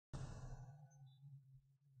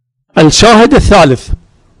الشاهد الثالث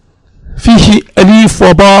فيه أليف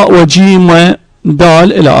وباء وجيم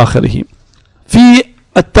ودال إلى آخره في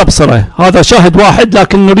التبصرة. هذا شاهد واحد،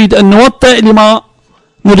 لكن نريد أن نوطئ لما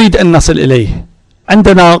نريد أن نصل إليه.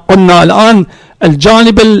 عندنا قلنا الآن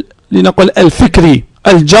الجانب لنقل الفكري،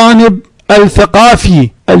 الجانب الثقافي،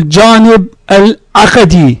 الجانب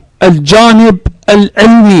العقدي، الجانب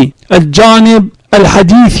العلمي، الجانب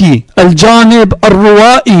الحديثي، الجانب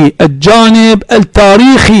الروائي، الجانب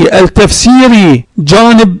التاريخي التفسيري،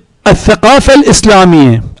 جانب الثقافة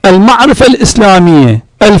الإسلامية، المعرفة الإسلامية،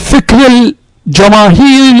 الفكر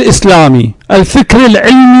الجماهيري الإسلامي، الفكر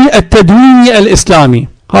العلمي التدويني الإسلامي.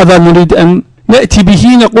 هذا نريد أن نأتي به،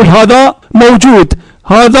 نقول هذا موجود،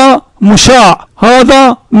 هذا مشاع،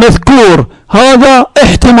 هذا مذكور، هذا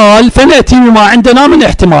احتمال، فنأتي بما عندنا من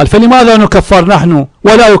احتمال. فلماذا نكفر نحن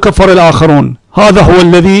ولا يكفر الآخرون؟ هذا هو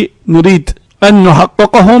الذي نريد أن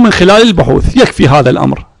نحققه من خلال البحوث. يكفي هذا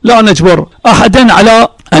الأمر، لا نجبر أحدا على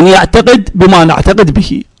أن يعتقد بما نعتقد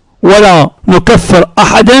به، ولا نكفر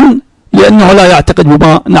أحدا لأنه لا يعتقد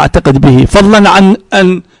بما نعتقد به، فضلا عن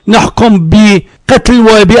أن نحكم بقتل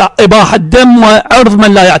وبإباحة دم وعرض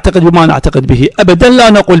من لا يعتقد بما نعتقد به. أبدا لا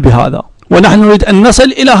نقول بهذا، ونحن نريد أن نصل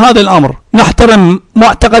إلى هذا الأمر، نحترم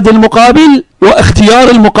معتقد المقابل واختيار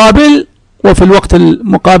المقابل، وفي الوقت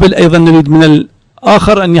المقابل أيضا نريد من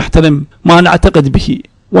الآخر أن يحترم ما نعتقد به،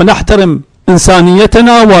 ونحترم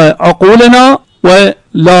إنسانيتنا وعقولنا،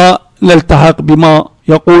 ولا نلتحق بما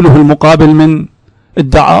يقوله المقابل من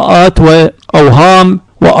ادعاءات وأوهام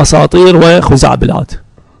وأساطير وخزعبلات.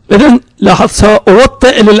 إذن لاحظ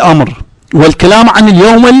سأوطئ للأمر والكلام عن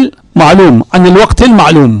اليوم المعلوم، عن الوقت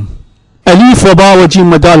المعلوم. أليف وباء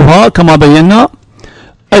وجيم ودالها كما بينا.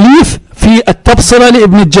 أليف في التبصرة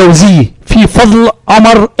لابن الجوزي في فضل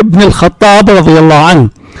عمر بن الخطاب رضي الله عنه.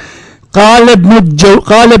 قال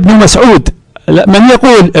ابن مسعود، من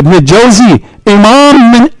يقول؟ ابن الجوزي،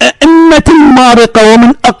 إمام من أئمة المارقة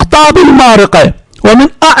ومن أقطاب المارقة ومن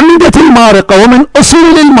أعمدة المارقة ومن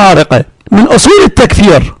أصول المارقة، من أصول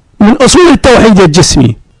التكفير، من أصول التوحيد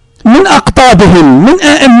الجسمي، من أقطابهم، من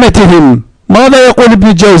أئمتهم. ماذا يقول ابن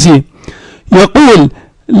الجوزي؟ يقول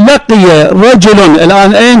لقي رجل،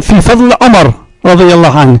 الآن أين؟ في فضل عمر رضي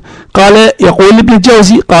الله عنه. قال، يقول ابن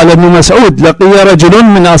الجوزي، قال ابن مسعود، لقي رجل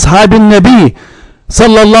من أصحاب النبي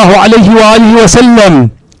صلى الله عليه وآله وسلم.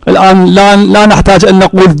 الآن لا نحتاج أن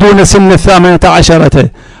نقول دون سن 18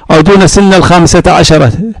 أو دون سن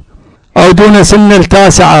 15 أو دون سن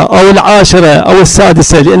 9 أو 10 أو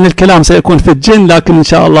 6، لأن الكلام سيكون في الجن، لكن إن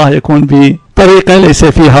شاء الله يكون بطريقة ليس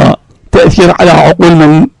فيها تأثير على عقول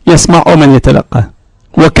من يسمع ومن يتلقى.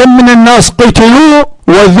 وكم من الناس قتلوا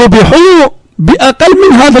وذبحوا بأقل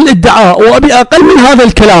من هذا الادعاء وبأقل من هذا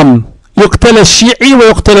الكلام. يقتل الشيعي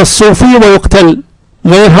ويقتل الصوفي ويقتل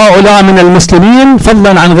غير هؤلاء من المسلمين،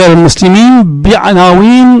 فضلا عن غير المسلمين،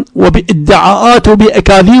 بعناوين وبادعاءات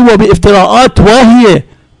وبأكاذيب وبافتراءات وهي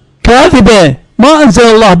كاذبة ما أنزل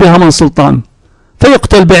الله بها من سلطان.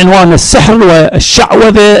 فيقتل بعنوان السحر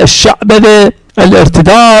والشعوذة، الشعبذة،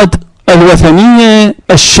 الارتداد، الوثنية،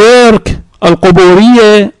 الشرك،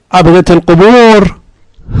 القبورية، عبدة القبور،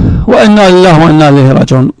 وإنا لله وإنا إليه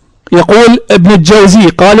راجعون. يقول ابن الجوزي،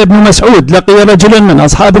 قال ابن مسعود، لقي رجل من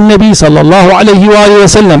أصحاب النبي صلى الله عليه وآله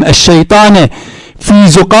وسلم الشيطان في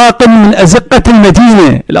زقاق من أزقة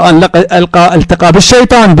المدينة. الآن التقى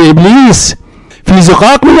بالشيطان بإبليس في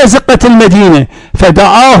زقاق من أزقة المدينة،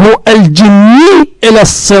 فدعاه الجني إلى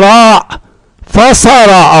الصراع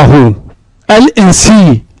فصارعه.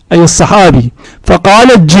 الإنسي أي الصحابي،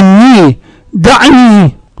 فقال الجني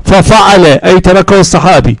دعني ففعل، أي تركه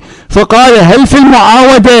الصحابي. فقال هل في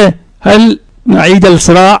المعاودة، هل نعيد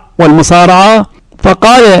الصراع والمصارعة؟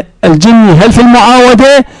 فقال الجني هل في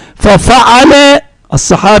المعاودة؟ ففعل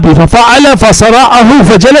الصحابي، ففعل فصرعه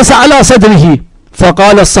فجلس على صدره.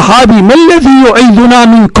 فقال الصحابي ما الذي يعيدنا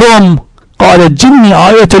منكم؟ قال الجني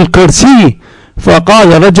آية الكرسي.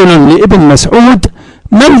 فقال رجل لابن مسعود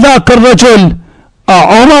من ذاك الرجل؟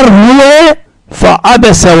 أعمر هو؟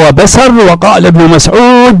 فعبس وبسر. وقال ابن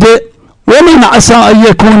مسعود ومن عسى أن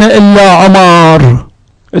يكون إلا عمر.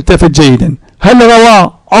 التفت جيدا، هل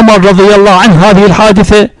روى عمر رضي الله عنه هذه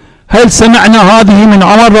الحادثة؟ هل سمعنا هذه من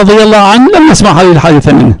عمر رضي الله عنه؟ لم نسمع هذه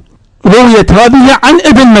الحادثة منه. رويت هذه عن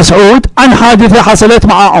ابن مسعود عن حادثة حصلت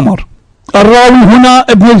مع عمر. الراوي هنا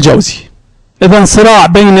ابن الجوزي. إذن صراع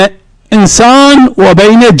بين إنسان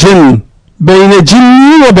وبين جن، بين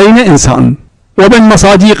جني وبين إنسان، وبين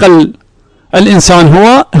مصاديق الإنسان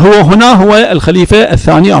هو هنا هو الخليفة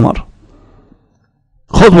الثاني عمر.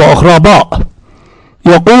 خطوة أخرى باء.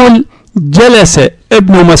 يقول جلس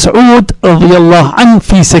ابن مسعود رضي الله عنه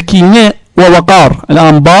في سكينة ووقار،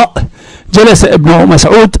 الآن باء. جلس ابن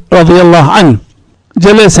مسعود رضي الله عنه،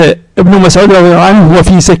 جلس ابن مسعود رضي الله عنه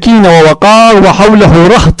وفي سكينة ووقار، وحوله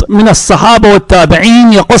رهط من الصحابة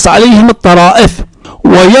والتابعين يقص عليهم الطرائف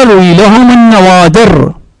ويروي لهم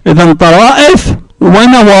النوادر. إذن طرائف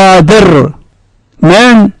ونوادر.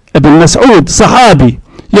 من؟ ابن مسعود صحابي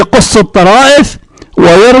يقص الطرائف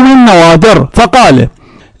ويروي النوادر. فقال: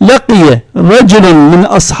 لقي رجل من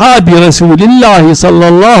أصحاب رسول الله صلى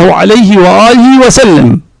الله عليه وآله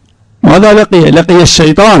وسلم. ماذا لقي؟ لقي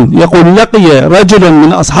الشيطان. يقول: لقي رجل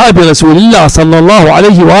من أصحاب رسول الله صلى الله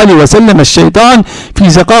عليه وآله وسلم الشيطان في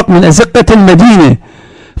زقاق من أزقة المدينة،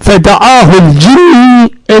 فدعاه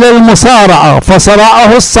الجني إلى المصارعة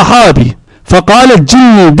فصرعه الصحابي، فقال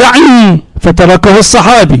الجني: دعني، فتركه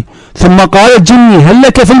الصحابي. ثم قال الجني: هل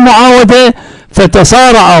لك في المعاودة؟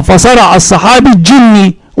 فتصارع فصرع الصحابي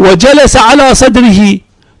الجني وجلس على صدره.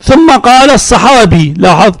 ثم قال الصحابي،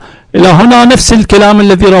 لاحظ إلى هنا نفس الكلام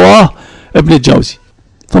الذي رواه ابن الجوزي،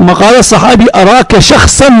 ثم قال الصحابي: أراك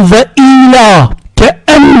شخصا ذئيلا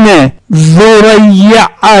كأن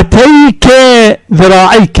ذريعتيك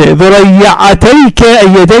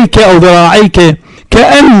أي يديك أو ذراعيك،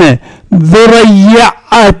 كأن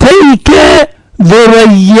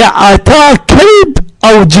ذريعتا كلب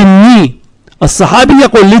أو جني. الصحابي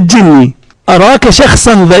يقول للجني: أراك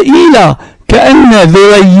شخصا ذئيلا كأن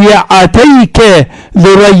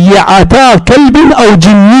ذريعتا كلب أو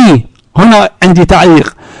جني. هنا عندي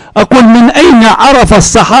تعليق، أقول: من أين عرف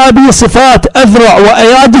الصحابي صفات أذرع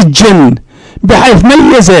وأيادي الجن بحيث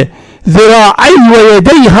ميز ذراعي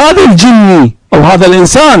ويدي هذا الجني أو هذا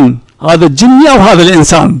الإنسان، هذا الجني أو هذا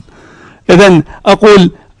الإنسان؟ إذن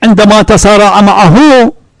أقول عندما تصارع معه،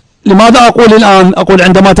 لماذا أقول الآن أقول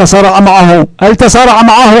عندما تصارع معه؟ هل تصارع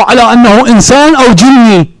معه على أنه إنسان أو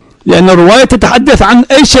جني؟ لأن الرواية تتحدث عن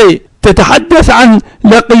أي شيء؟ تتحدث عن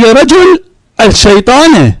لقي رجل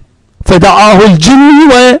الشيطان فدعاه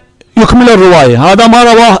الجني، ويكمل الرواية. هذا ما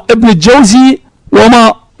رواه ابن الجوزي،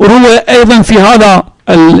 وما روى أيضا في هذا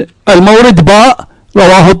المورد باء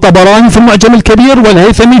رواه الطبراني في المعجم الكبير،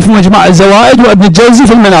 والهيثمي في مجمع الزوائد، وابن الجوزي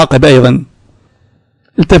في المناقب أيضا.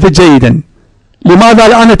 التفت جيدا، لماذا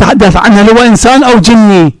الآن نتحدث عنه؟ هو إنسان أو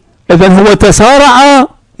جني؟ إذن هو تصارع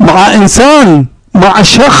مع إنسان، مع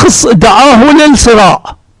شخص دعاه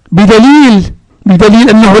للصراع، بدليل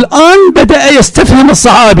أنه الآن بدأ يستفهم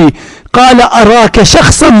الصحابي. قال: أراك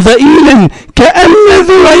شخصا ذئيلا كأن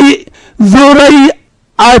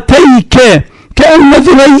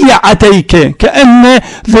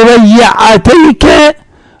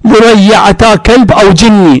ذريعتا كلب أو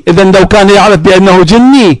جني. إذن لو كان يعرف بأنه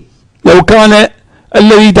جني، لو كان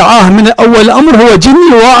الذي دعاه من أول الأمر هو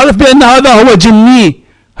جني ويعرف بأن هذا هو جني،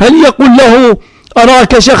 هل يقول له: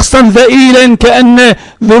 أراك شخصا ذئيلا كأن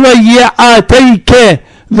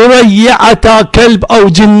ذريعتا كلب أو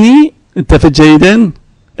جني؟ انتفت جيدا.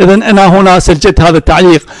 إذن أنا هنا سجلت هذا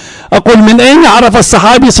التعليق، أقول: من أين عرف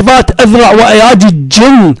الصحابي صفات أذرع وأيادي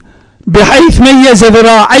الجن بحيث ميز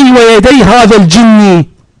ذراعي ويدي هذا الجني؟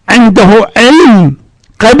 عنده علم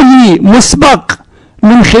قبلي مسبق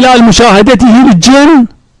من خلال مشاهدته للجن.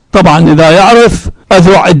 طبعا إذا يعرف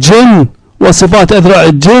أذرع الجن وصفات أذرع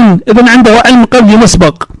الجن، إذن عنده علم قبلي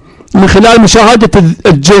مسبق من خلال مشاهدة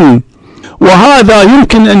الجن. وهذا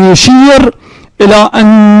يمكن أن يشير إلى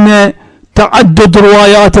أن تعدد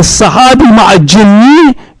روايات الصحابي مع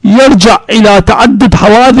الجني يرجع إلى تعدد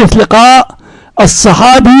حوادث لقاء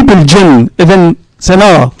الصحابي بالجن. إذن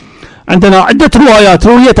سنرى عندنا عدة روايات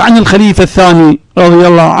رويت عن الخليفة الثاني رضي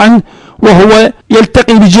الله عنه، وهو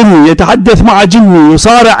يلتقي بجني، يتحدث مع جني،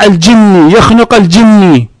 يصارع الجني، يخنق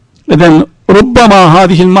الجني. إذن ربما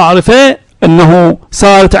هذه المعرفة أنه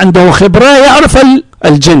صارت عنده خبرة يعرف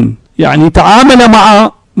الجن، يعني تعامل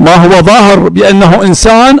مع ما هو ظاهر بأنه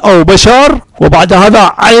إنسان أو بشر، وبعد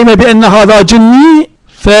هذا علم بأن هذا جني،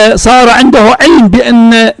 فصار عنده علم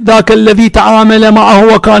بأن ذاك الذي تعامل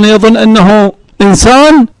معه وكان يظن أنه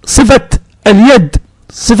إنسان صفة اليد،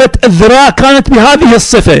 صفة الذراع كانت بهذه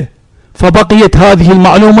الصفة، فبقيت هذه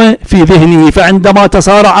المعلومة في ذهنه. فعندما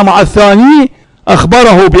تصارع مع الثاني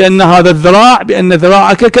أخبره بأن هذا الذراع، بأن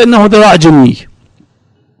ذراعك كأنه ذراع جني.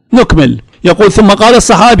 نكمل. يقول: ثم قال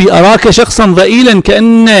الصحابي: أراك شخصا ضئيلا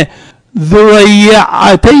كأن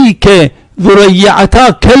ذريعتا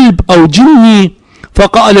كلب أو جني.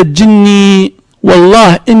 فقال الجني: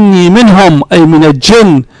 والله إني منهم، أي من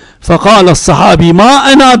الجن. فقال الصحابي: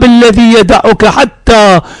 ما أنا بالذي يدعك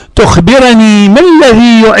حتى تخبرني ما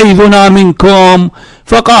الذي يعيذنا منكم.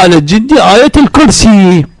 فقال الجدي: آية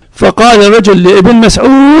الكرسي. فقال الرجل لابن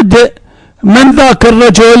مسعود: من ذاك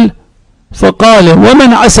الرجل؟ فقال: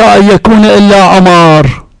 ومن عسى أن يكون إلا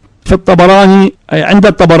عمار. في الطبراني، أي عند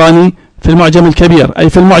الطبراني في المعجم الكبير، أي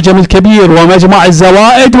في المعجم الكبير ومجمع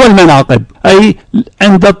الزوائد والمناقب، أي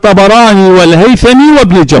عند الطبراني والهيثمي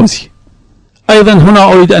وابن الجوزي. أيضا هنا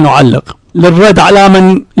أريد أن أعلق للرد على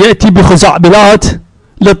من يأتي بخزعبلات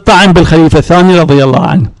للطعن بالخليفة الثاني رضي الله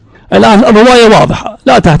عنه. الآن الرواية واضحة،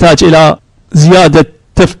 لا تحتاج إلى زيادة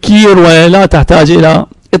تفكير ولا تحتاج إلى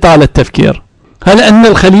إطالة تفكير. هل أن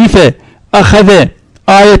الخليفة أخذ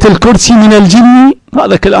آية الكرسي من الجن؟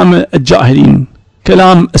 هذا كلام الجاهلين،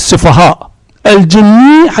 كلام السفهاء.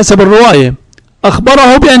 الجني حسب الرواية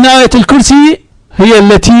أخبره بأن آية الكرسي هي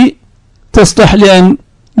التي تصلح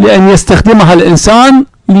لأن يستخدمها الإنسان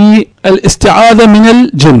للاستعاذة من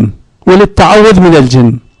الجن وللتعوذ من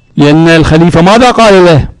الجن، لأن الخليفة ماذا قال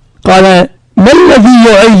له؟ قال: ما الذي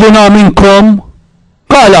يعيذنا منكم؟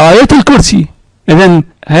 قال: آية الكرسي. إذن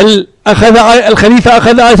هل الخليفة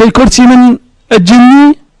أخذ آية الكرسي من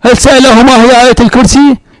الجني؟ هل سأله ما هي آية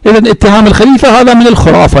الكرسي؟ إذن اتهام الخليفة هذا من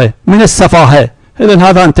الخرافة، من السفاهة. إذن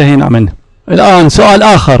هذا انتهينا منه. الآن سؤال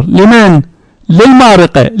آخر، لمن؟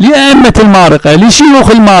 للمارقة، لأئمة المارقة،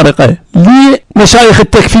 لشيوخ المارقة، لمشايخ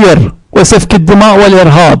التكفير وسفك الدماء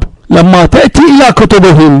والإرهاب، لما تأتي إلى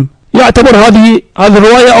كتبهم يعتبر هذه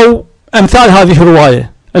الرواية أو أمثال هذه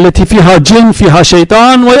الرواية التي فيها جن، فيها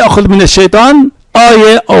شيطان، ويأخذ من الشيطان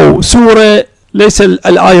آية أو سورة، ليس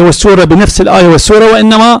الآية والسورة بنفس الآية والسورة،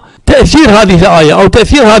 وإنما تأثير هذه الآية أو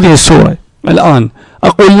تأثير هذه السورة. الآن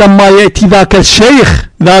أقول لما يأتي ذاك الشيخ،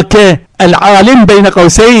 ذاك العالم بين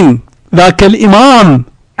قوسين، ذاك الإمام،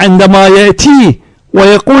 عندما يأتي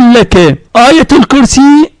ويقول لك آية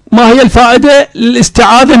الكرسي ما هي الفائدة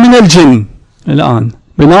للاستعاذة من الجن؟ الآن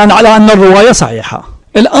بناء على أن الرواية صحيحة،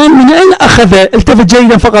 الآن من أين أخذ؟ التفت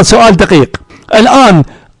جيدا، فقط سؤال دقيق. الآن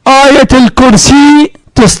آية الكرسي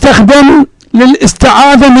تستخدم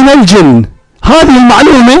للاستعاذة من الجن، هذه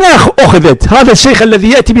المعلومة من أين أخذت؟ هذا الشيخ الذي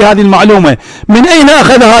يأتي بهذه المعلومة من أين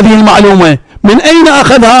أخذ هذه المعلومة؟ من أين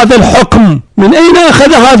أخذ هذا الحكم؟ من أين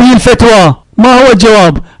أخذ هذه الفتوى؟ ما هو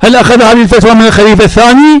الجواب؟ هل أخذ هذه الفتوى من الخليفة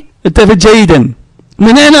الثاني؟ التفت جيدا،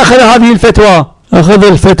 من أين أخذ هذه الفتوى؟ أخذ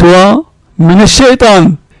الفتوى من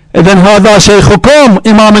الشيطان. إذن هذا شيخكم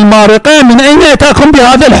إمام المارقة من أين أتاكم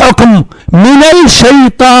بهذا الحكم؟ من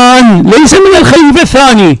الشيطان، ليس من الخليفة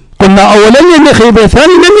الثاني. قلنا أولا أن الخليفة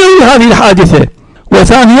الثاني لم يروي هذه الحادثة،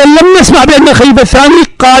 وثانيا لم نسمع بأن الخليفة الثاني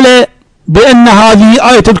قال بأن هذه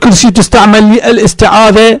آية الكرسي تستعمل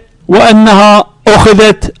للاستعاذة وأنها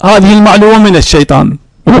أخذت هذه المعلومة من الشيطان.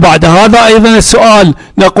 وبعد هذا أيضا السؤال،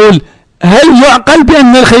 نقول هل يعقل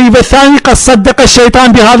بأن الخليفة الثاني قد صدق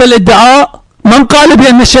الشيطان بهذا الادعاء؟ من قال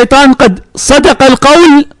بأن الشيطان قد صدق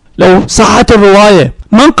القول؟ لو صحت الرواية،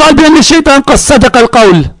 من قال بأن الشيطان قد صدق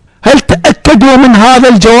القول؟ هل تأكدوا من هذا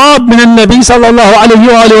الجواب من النبي صلى الله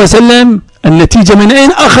عليه وآله وسلم؟ النتيجة من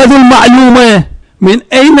أين أخذوا المعلومة؟ من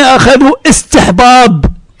أين أخذوا استحباب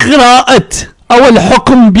قراءة أو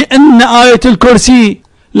الحكم بأن آية الكرسي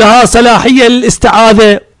لها صلاحية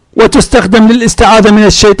للاستعاذة وتستخدم للاستعاذة من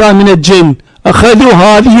الشيطان من الجن؟ أخذوا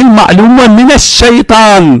هذه المعلومة من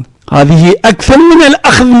الشيطان. هذه أكثر من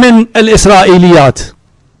الأخذ من الإسرائيليات.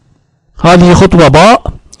 هذه خطوة باء.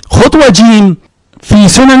 خطوة جيم في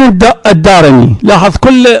سنن الدارمي، لاحظ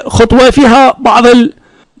كل خطوة فيها بعض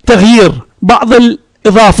التغيير، بعض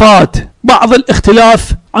الإضافات، بعض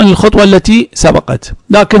الاختلاف عن الخطوة التي سبقت،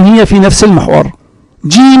 لكن هي في نفس المحور.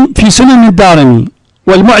 جيم في سنن الدارمي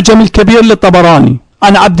والمعجم الكبير للطبراني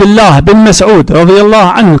عن عبد الله بن مسعود رضي الله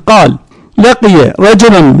عنه قال: لقي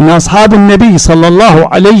رجلا من أصحاب النبي صلى الله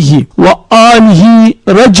عليه وآله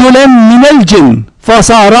رجلا من الجن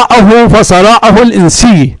فصارعه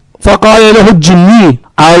الإنسي، فقال له الجني: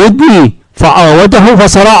 عاودني، فعاوده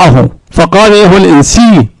فصرعه، فقال له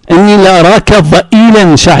الإنسي: إني لأراك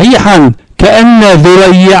ضئيلا شحيحا كأن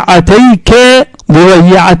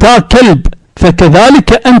ذريعتا كلب،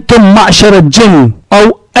 فكذلك أنتم معشر الجن،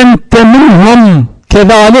 أو أنت منهم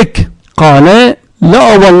كذلك؟ قال: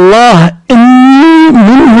 لا والله إني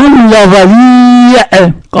منهم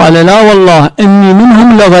لضليع. قال: لا والله إني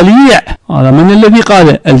منهم لضليع. هذا من الذي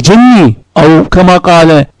قال؟ الجني، أو كما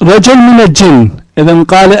قال رجل من الجن. إذن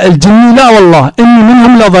قال الجني: لا والله إني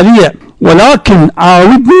منهم لضليع، ولكن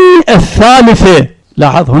عاودني الثالثة.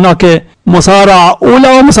 لاحظ هناك مصارعة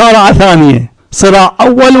أولى ومصارعة ثانية، صراع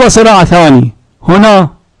أول وصراع ثاني، هنا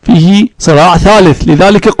فيه صراع ثالث.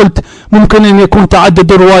 لذلك قلت ممكن أن يكون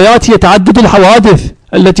تعدد الروايات هي تعدد الحوادث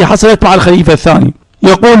التي حصلت مع الخليفة الثاني.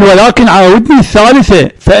 يقول: ولكن عاودني الثالثة،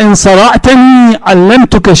 فإن صرعتني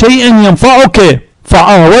علمتك شيئا ينفعك.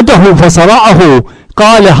 فعاوده فصرعه،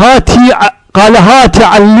 قال: هات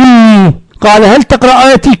علمني. قال: هل تقرأ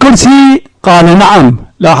آية الكرسي؟ قال: نعم.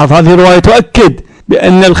 لاحظ هذه الرواية تؤكد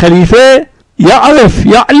بأن الخليفة يعرف،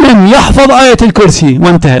 يعلم، يحفظ آية الكرسي،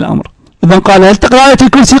 وانتهى الأمر. إذن قال هل تقرأ آية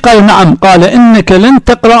الكرسي؟ قال نعم. قال إنك لن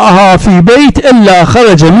تقرأها في بيت إلا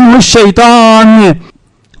خرج منه الشيطان.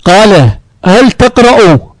 قال هل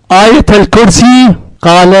تقرأ آية الكرسي؟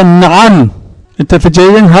 قال نعم. انتبه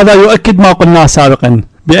جيدا، هذا يؤكد ما قلناه سابقا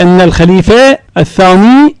بأن الخليفة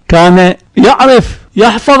الثاني كان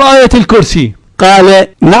يحفظ آية الكرسي. قال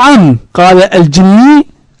نعم. قال الجني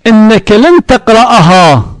إنك لن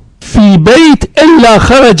تقرأها في بيت إلا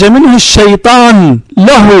خرج منه الشيطان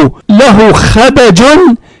له خبج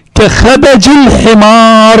كخبج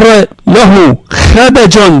الحمار. له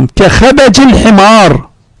خبج كخبج الحمار.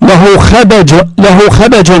 له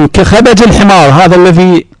خبج كخبج الحمار. هذا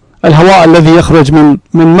الهواء الذي يخرج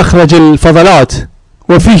من مخرج الفضلات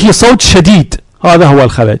وفيه صوت شديد، هذا هو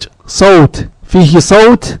الخبج. فيه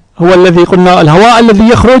صوت هو الذي قلنا الهواء الذي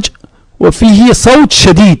يخرج وفيه صوت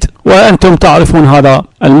شديد، وأنتم تعرفون هذا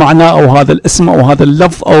المعنى أو هذا الاسم أو هذا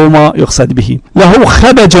اللفظ أو ما يقصد به. له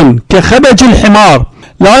خبج كخبج الحمار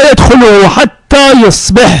لا يدخله حتى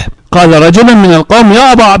يصبح. قال رجل من القوم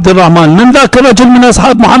يا أبا عبد الرحمن من ذاك الرجل من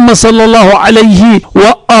أصحاب محمد صلى الله عليه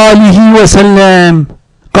وآله وسلم؟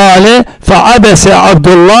 قال فعبس عبد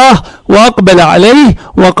الله وأقبل عليه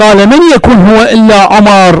وقال من يكون هو إلا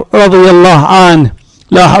عمر رضي الله عنه.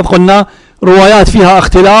 لاحظ قلنا روايات فيها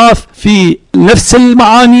اختلاف في نفس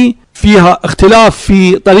المعاني، فيها اختلاف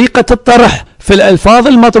في طريقة الطرح، في الألفاظ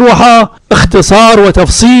المطروحة، اختصار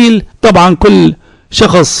وتفصيل. طبعا كل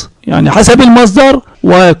شخص يعني حسب المصدر،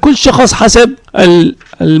 وكل شخص حسب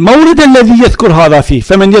المورد الذي يذكر هذا فيه.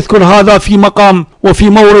 فمن يذكر هذا في مقام وفي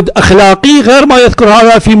مورد أخلاقي غير ما يذكر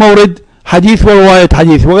هذا في مورد حديث ورواية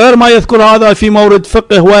حديث، وغير ما يذكر هذا في مورد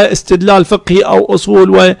فقه واستدلال فقهي أو أصول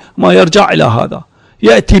وما يرجع إلى هذا.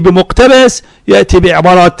 يأتي بمقتبس، يأتي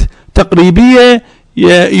بعبارات تقريبية،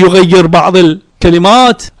 يغير بعض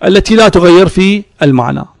الكلمات التي لا تغير في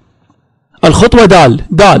المعنى. الخطوة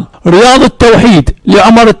دال رياض التوحيد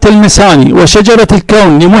لعمر التلمساني وشجرة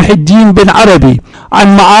الكون لمحي الدين بن عربي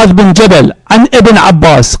عن معاذ بن جبل عن ابن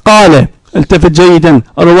عباس. قال التفت جيدا،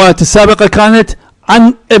 الرواية السابقة كانت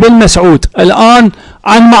عن ابن مسعود، الآن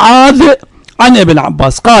عن معاذ عن ابن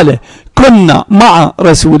عباس. قال كنا مع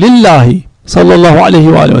رسول الله صلى الله عليه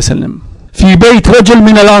وآله وسلم في بيت رجل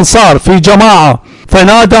من الأنصار في جماعة،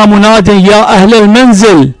 فنادى مناد يا أهل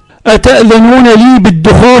المنزل أتأذنون لي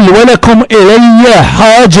بالدخول ولكم إلي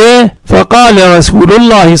حاجة؟ فقال رسول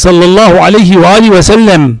الله صلى الله عليه وآله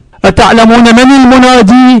وسلم أتعلمون من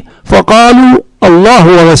المنادي؟ فقالوا الله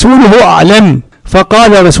ورسوله أعلم.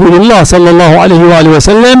 فقال رسول الله صلى الله عليه وآله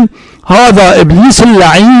وسلم هذا ابليس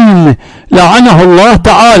اللعين لعنه الله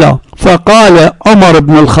تعالى. فقال عمر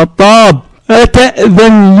بن الخطاب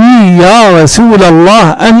أتأذن لي يا رسول الله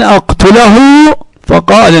أن أقتله؟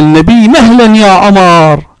 فقال النبي مهلا يا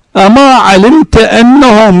عمر، أما علمت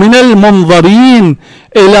أنه من المنظرين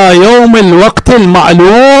إلى يوم الوقت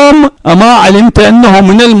المعلوم؟ أما علمت أنه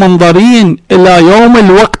من المنظرين إلى يوم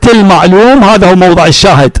الوقت المعلوم؟ هذا هو موضع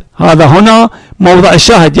الشاهد، هذا هنا موضع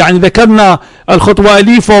الشاهد. يعني ذكرنا الخطوة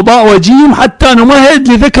أليف وباء وجيم حتى نمهد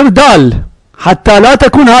لذكر دال، حتى لا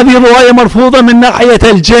تكون هذه الرواية مرفوضة من ناحية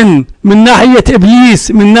الجن، من ناحية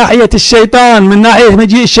إبليس، من ناحية الشيطان، من ناحية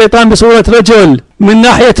مجيء الشيطان بصورة رجل، من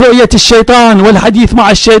ناحية رؤية الشيطان والحديث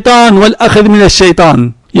مع الشيطان والأخذ من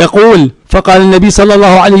الشيطان. يقول فقال النبي صلى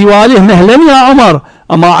الله عليه وآله مهلا يا عمر،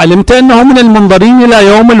 أما علمت أنه من المنظرين إلى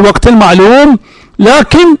يوم الوقت المعلوم؟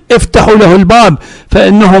 لكن افتحوا له الباب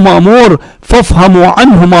فإنه مأمور، فافهموا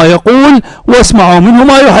عنه ما يقول واسمعوا منه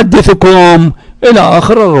ما يحدثكم، إلى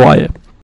آخر الرواية.